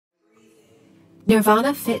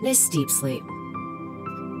Nirvana Fitness Deep Sleep.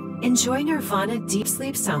 Enjoy Nirvana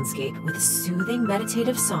DeepSleep soundscape with soothing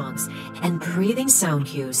meditative songs and breathing sound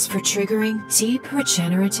cues for triggering deep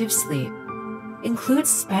regenerative sleep. Includes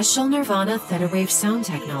special Nirvana Thetawave sound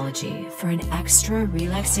technology for an extra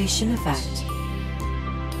relaxation effect.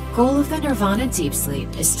 Goal of the Nirvana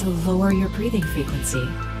DeepSleep is to lower your breathing frequency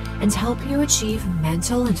and help you achieve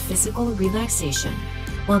mental and physical relaxation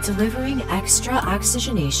while delivering extra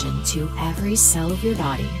oxygenation to every cell of your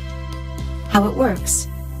body. How it works: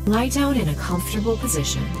 lie down in a comfortable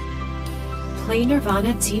position. Play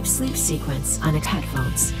Nirvana Deep Sleep sequence on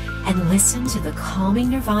headphones and listen to the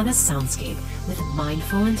calming Nirvana soundscape with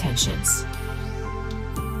mindful intentions.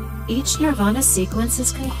 Each Nirvana sequence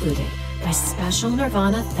is concluded by special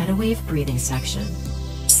Nirvana Thetawave breathing section.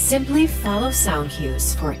 Simply follow sound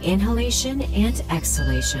cues for inhalation and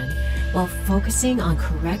exhalation while focusing on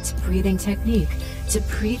correct breathing technique to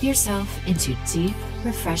breathe yourself into deep,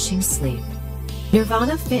 refreshing sleep.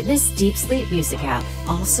 Nirvana Fitness Deep Sleep music app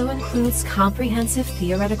also includes comprehensive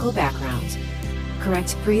theoretical background,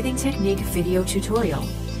 correct breathing technique video tutorial,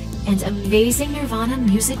 and amazing Nirvana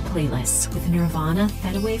music playlists with Nirvana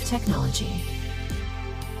Thetawave technology.